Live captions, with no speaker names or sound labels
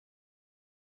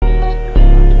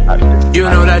You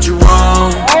know that you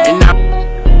wrong, and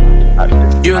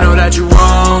now you know that you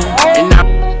wrong, and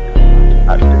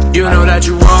now you know that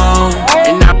you wrong,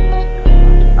 and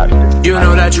now you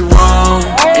know that you wrong,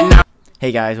 and now.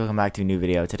 Hey guys, welcome back to a new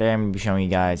video. Today I'm going to be showing you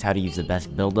guys how to use the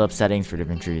best build-up settings for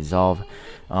Davinci Resolve.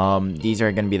 These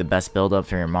are going to be the best build-ups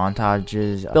for your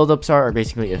montages. Build-ups are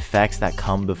basically effects that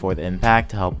come before the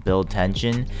impact to help build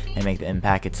tension and make the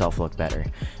impact itself look better.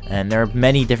 And there are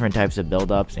many different types of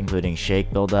build-ups, including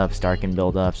shake build-ups, darken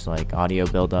build-ups, like audio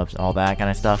build-ups, all that kind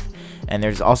of stuff. And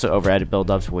there's also overedit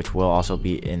build-ups, which will also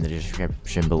be in the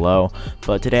description below.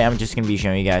 But today I'm just going to be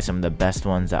showing you guys some of the best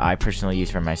ones that I personally use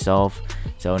for myself.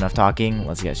 So enough talking,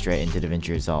 let's get straight into Davinci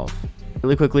Resolve.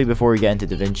 Really quickly before we get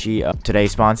into Davinci,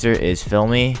 today's sponsor is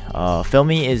Filme.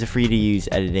 Filme is a free-to-use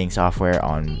editing software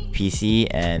on PC,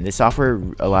 and this software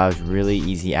allows really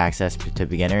easy access to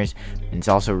beginners, and it's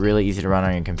also really easy to run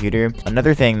on your computer.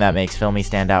 Another thing that makes Filme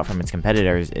stand out from its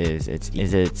competitors is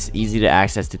it's easy to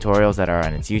access tutorials that are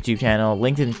on its YouTube channel,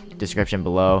 linked in the description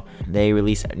below. They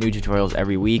release new tutorials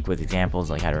every week with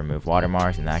examples like how to remove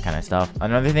watermarks and that kind of stuff.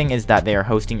 Another thing is that they are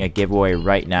hosting a giveaway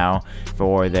right now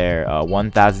for their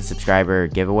 1,000 subscriber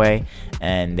giveaway,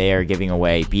 and they are giving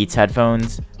away Beats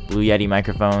headphones, Blue Yeti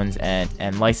microphones,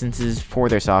 and licenses for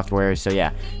their software. So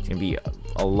yeah, it's gonna be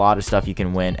a lot of stuff you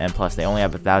can win, and plus they only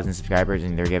have 1,000 subscribers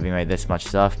and they're giving away this much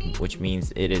stuff, which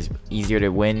means it is easier to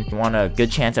win. If you want a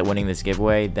good chance at winning this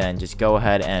giveaway, then just go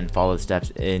ahead and follow the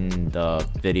steps in the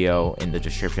video in the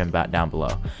description down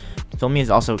below. Filme is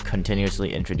also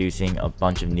continuously introducing a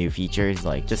bunch of new features.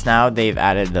 Like just now, they've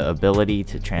added the ability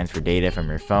to transfer data from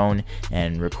your phone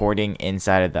and recording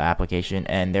inside of the application,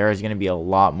 and there is going to be a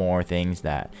lot more things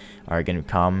that are going to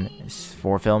come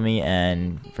for Filme.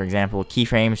 And for example,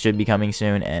 keyframes should be coming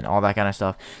soon and all that kind of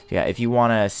stuff. So yeah, if you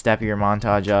want to step your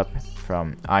montage up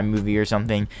from iMovie or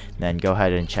something, then go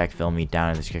ahead and check Filme down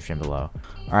in the description below.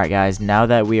 Alright guys, now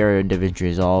that we are in Davinci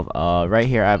Resolve, right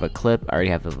here I have a clip. I already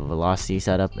have the velocity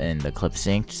set up and the clip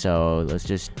synced, so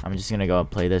I'm just gonna go and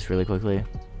play this really quickly.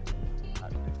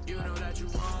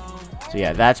 So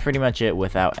yeah, that's pretty much it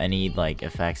without any like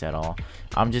effects at all.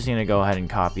 I'm just gonna go ahead and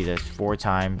copy this 4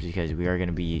 times because we are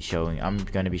gonna be showing. I'm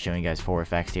gonna be showing you guys 4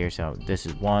 effects here. So this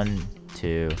is 1,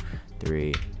 2,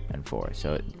 3, and 4.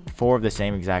 So 4 of the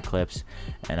same exact clips,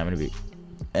 and I'm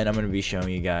gonna be showing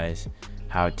you guys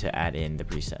how to add in the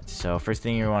presets. So first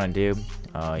thing you want to do,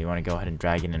 you want to go ahead and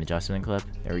drag in an adjustment clip.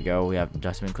 There we go, we have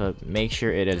adjustment clip. Make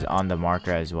sure it is on the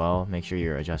marker as well. Make sure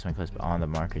your adjustment clip's on the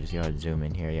marker. Just go ahead and zoom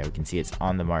in here. Yeah, we can see it's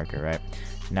on the marker, right?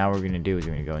 So now what we're going to do is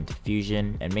we're going to go into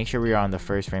Fusion, and make sure we're on the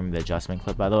first frame of the adjustment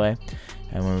clip, by the way.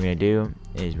 And what we're going to do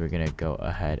is we're going to go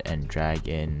ahead and drag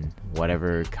in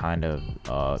whatever kind of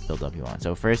build-up you want.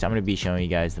 So first I'm going to be showing you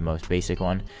guys the most basic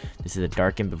one. This is a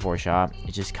darken before shot.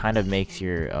 It just kind of makes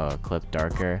your clip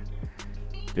darker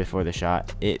before the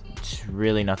shot. It's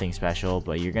really nothing special,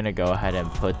 but you're going to go ahead and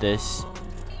put this.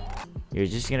 You're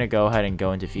just going to go ahead and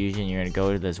go into Fusion. You're going to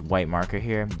go to this white marker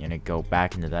here. You're going to go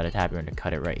back into that tab. You're going to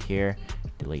cut it right here.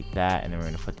 Delete that, and then we're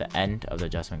going to put the end of the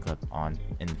adjustment clip on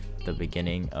in the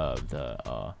beginning of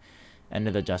the end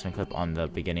of the adjustment clip on the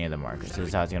beginning of the marker. So this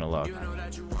is how it's going to look.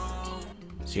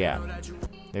 So yeah,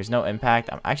 there's no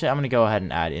impact. I'm going to go ahead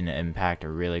and add in an impact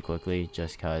really quickly,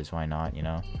 just cause why not, you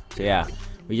know. So yeah,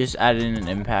 we just added in an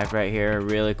impact right here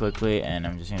really quickly, and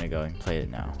I'm just going to go and play it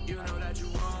now.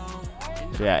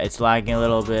 So yeah, it's lagging a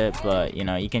little bit, but you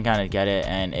know, you can kind of get it.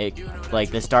 And it, like,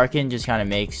 this darken just kind of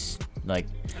makes, like,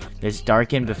 this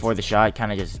darken before the shot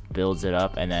kind of just builds it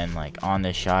up, and then like on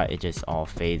this shot it just all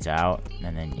fades out,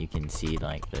 and then you can see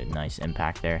like the nice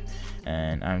impact there.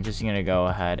 And I'm just gonna go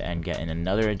ahead and get in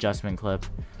another adjustment clip,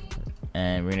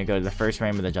 and we're gonna go to the first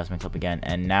frame of the adjustment clip again,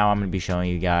 and now I'm gonna be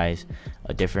showing you guys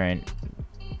a different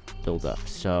build up.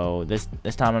 So this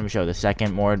time I'm gonna show the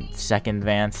second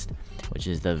advanced, which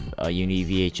is the Uni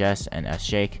VHS and S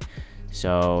shake.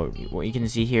 So what you can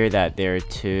see here, that there are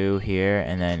 2 here,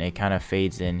 and then it kind of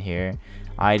fades in here.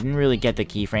 I didn't really get the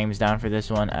keyframes down for this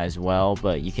one as well,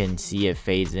 but you can see it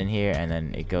fades in here, and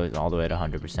then it goes all the way to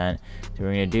 100%. So what we're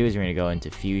going to do is we're going to go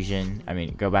into Fusion.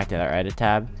 Go back to our edit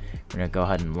tab. We're going to go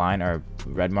ahead and line our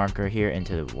red marker here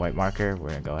into the white marker. We're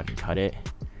going to go ahead and cut it,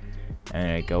 and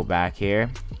then go back here,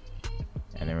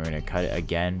 and then we're going to cut it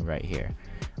again right here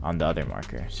on the other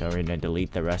marker. So we're going to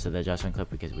delete the rest of the adjustment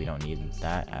clip because we don't need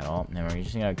that at all. And then we're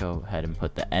just going to go ahead and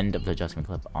put the end of the adjustment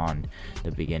clip on the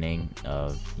beginning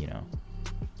of, you know,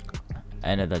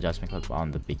 end of the adjustment clip on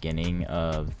the beginning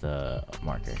of the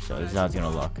marker. So this is how it's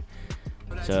going to look.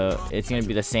 So it's going to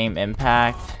be the same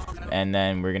impact, and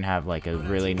then we're going to have like a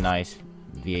really nice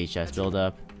VHS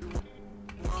buildup.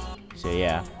 So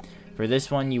yeah, For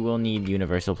this one, you will need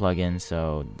universal plugins,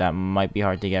 so that might be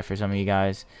hard to get for some of you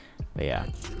guys. But yeah.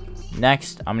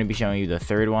 Next, I'm going to be showing you the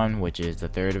third one, which is the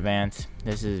third advance.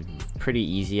 This is pretty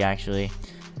easy, actually.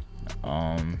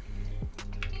 I'm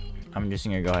just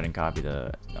going to go ahead and copy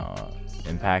the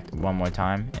impact one more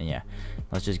time, and yeah.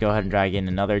 Let's just go ahead and drag in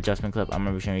another adjustment clip. I'm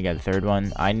going to be showing you guys the third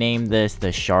one. I named this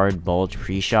the Shard Bulge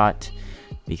Pre-Shot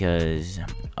because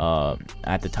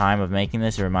at the time of making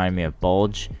this, it reminded me of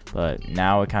Bulge, but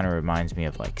now it kind of reminds me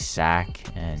of like Sack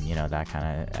and, you know, that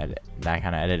kind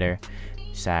of editor.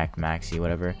 Sack, Maxi,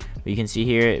 whatever. But you can see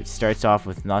here it starts off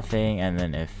with nothing and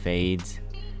then it fades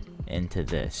into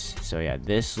this. So yeah,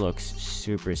 this looks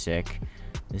super sick.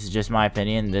 This is just my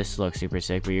opinion. This looks super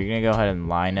sick, but you're gonna go ahead and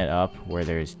line it up where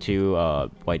there's two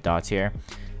white dots here,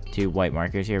 two white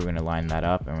markers here. We're gonna line that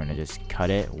up and we're gonna just cut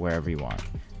it wherever you want.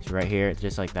 So right here,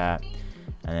 just like that,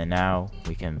 and then now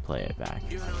we can play it back.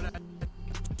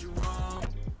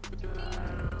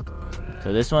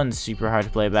 So this one's super hard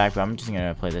to play back, but I'm just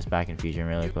gonna play this back in Fusion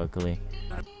really quickly.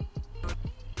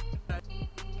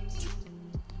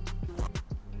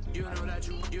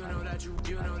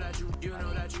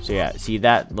 So yeah, see,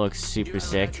 that looks super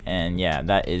sick, and yeah,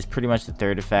 that is pretty much the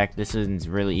third effect. This is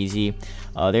really easy.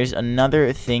 There's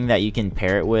another thing that you can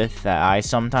pair it with that I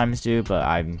sometimes do, but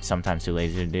I'm sometimes too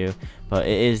lazy to do. But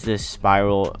it is this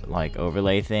spiral like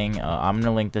overlay thing. I'm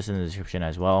gonna link this in the description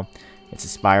as well. It's a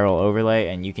spiral overlay,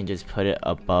 and you can just put it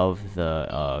above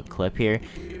the clip here.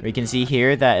 We can see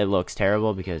here that it looks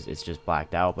terrible because it's just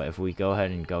blacked out, but if we go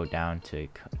ahead and go down to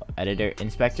editor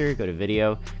inspector, go to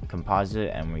video, composite,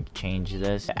 and we change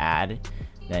this to add,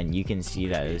 then you can see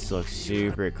that this looks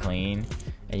super clean,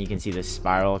 and you can see the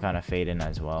spiral kind of fade in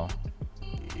as well.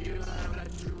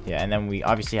 Yeah, and then we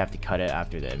obviously have to cut it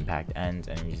after the impact ends,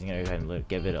 and we're just gonna go ahead and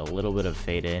give it a little bit of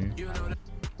fade in.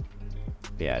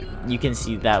 Yeah, you can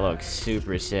see that looks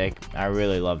super sick. I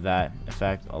really love that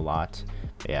effect a lot.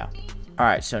 But yeah.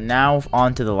 Alright, so now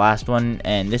on to the last one,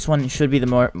 and this one should be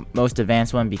the most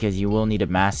advanced one because you will need to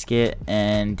mask it.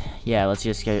 And yeah, let's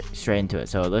just get straight into it.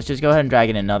 So let's just go ahead and drag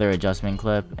in another adjustment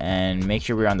clip and make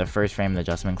sure we're on the first frame of the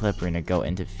adjustment clip. We're gonna go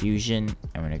into Fusion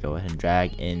and we're gonna go ahead and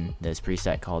drag in this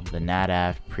preset called the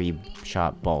Nadav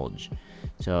Pre-Shot Bulge.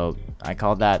 So I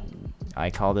called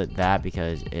it that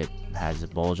because it has a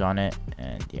bulge on it,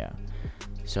 and yeah.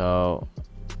 So,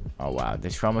 oh wow,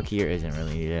 this chroma key here isn't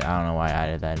really needed. I don't know why I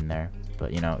added that in there,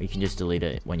 but you know, you can just delete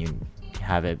it when you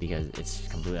have it because it's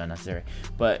completely unnecessary.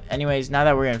 But anyways, now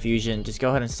that we're in Fusion, just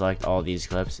go ahead and select all these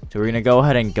clips. So we're gonna go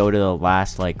ahead and go to the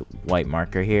last like white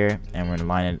marker here, and we're gonna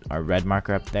line our red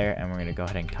marker up there, and we're gonna go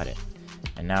ahead and cut it.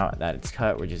 And now that it's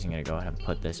cut, we're just gonna go ahead and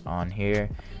put this on here,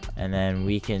 and then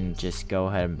we can just go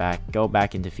ahead and go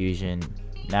back into Fusion.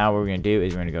 Now what we're gonna do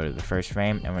is we're gonna go to the first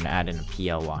frame and we're gonna add in a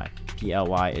PLY.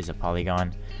 PLY is a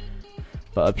polygon,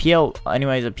 but a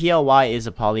PLY is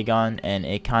a polygon, and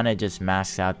it kind of just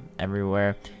masks out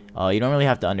everywhere. You don't really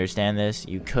have to understand this.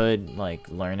 You could like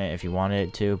learn it if you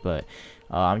wanted to, but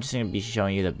I'm just gonna be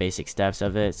showing you the basic steps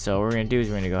of it. So what we're gonna do is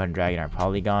we're gonna go ahead and drag in our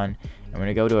polygon, and we're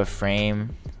gonna go to a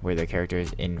frame where the character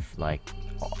is in like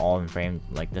all in frame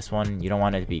like this one. You don't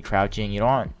want it to be crouching. You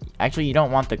don't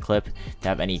want the clip to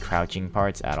have any crouching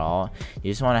parts at all.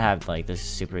 You just want to have like this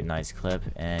super nice clip,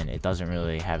 and it doesn't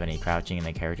really have any crouching, and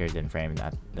the character is in frame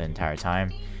the entire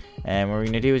time. And what we're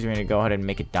going to do is we're going to go ahead and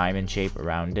make a diamond shape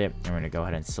around it, and we're going to go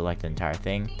ahead and select the entire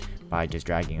thing by just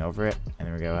dragging over it, and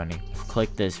then we're going to go ahead and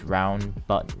click this round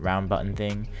button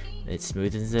thing. It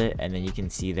smoothens it, and then you can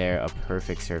see there a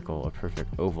perfect circle, a perfect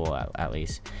oval at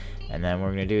least. And then what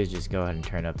we're gonna do is just go ahead and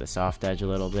turn up the soft edge a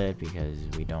little bit because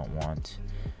we don't want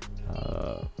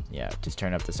yeah, just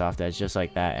turn up the soft edge just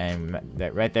like that. And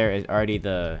that right there is already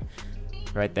the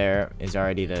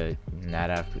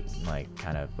Nadav like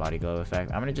kind of body glow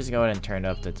effect. I'm gonna just go ahead and turn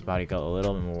up the body glow a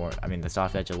little more, the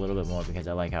soft edge a little bit more, because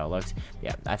I like how it looks.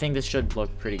 Yeah, I think this should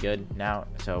look pretty good now.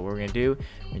 So what we're gonna do,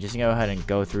 we're just gonna go ahead and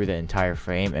go through the entire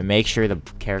frame and make sure the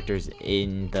character's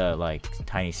in the like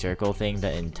tiny circle thing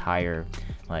the entire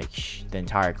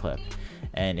clip.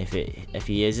 And if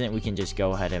he isn't, we can just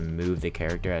go ahead and move the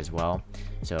character as well,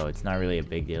 so it's not really a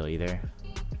big deal either.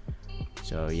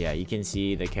 So yeah, you can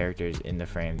see the characters in the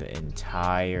frame the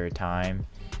entire time.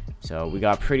 So we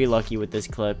got pretty lucky with this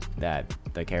clip that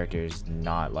the character is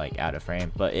not like out of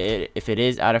frame. But if it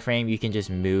is out of frame, you can just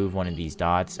move one of these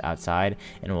dots outside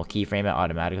and it will keyframe it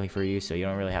automatically for you, so you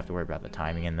don't really have to worry about the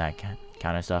timing and that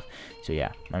kind of stuff. So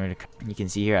yeah, you can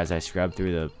see here as I scrub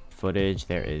through the footage,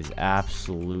 there is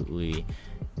absolutely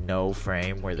no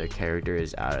frame where the character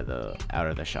is out of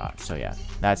the shot. So yeah,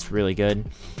 that's really good.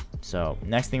 So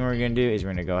next thing we're going to do is we're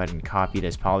going to go ahead and copy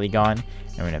this polygon,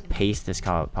 and we're going to paste this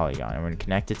polygon, and we're going to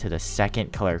connect it to the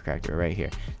second color corrector right here.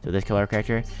 So this color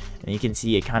corrector, and you can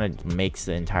see it kind of makes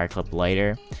the entire clip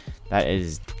lighter. That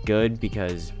is good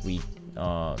because we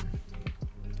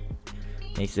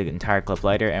makes the entire clip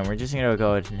lighter, and we're just going to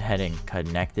go ahead and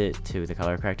connect it to the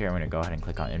color corrector. I'm going to go ahead and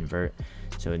click on invert.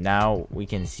 So now we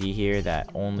can see here that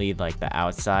only like the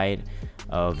outside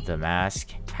of the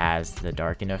mask has the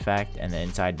darken effect, and the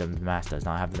inside the mask does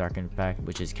not have the darken effect,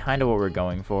 which is kind of what we're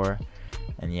going for.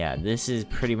 And yeah, this is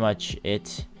pretty much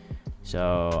it.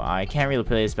 So I can't really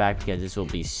play this back because this will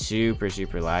be super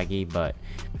laggy, but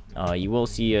you will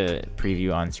see a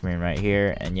preview on screen right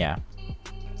here. And yeah,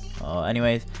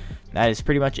 anyways, that is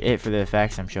pretty much it for the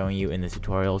effects I'm showing you in this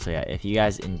tutorial. So yeah, if you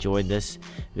guys enjoyed this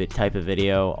type of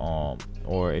video,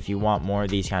 or if you want more of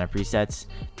these kind of presets,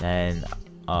 then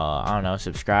I don't know,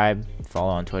 subscribe,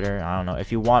 follow on Twitter. I don't know,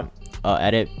 if you want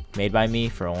edit made by me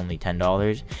for only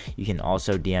 $10, you can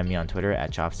also DM me on Twitter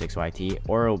at chopsticksyt,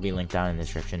 or it will be linked down in the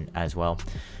description as well.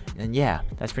 And yeah,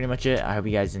 that's pretty much it. I hope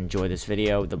you guys enjoyed this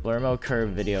video. The blur mode curve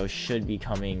video should be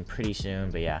coming pretty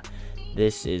soon, but yeah,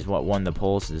 this is what won the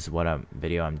poll, so this is what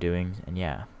video I'm doing. And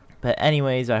yeah, but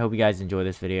anyways, I hope you guys enjoy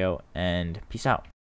this video, and peace out.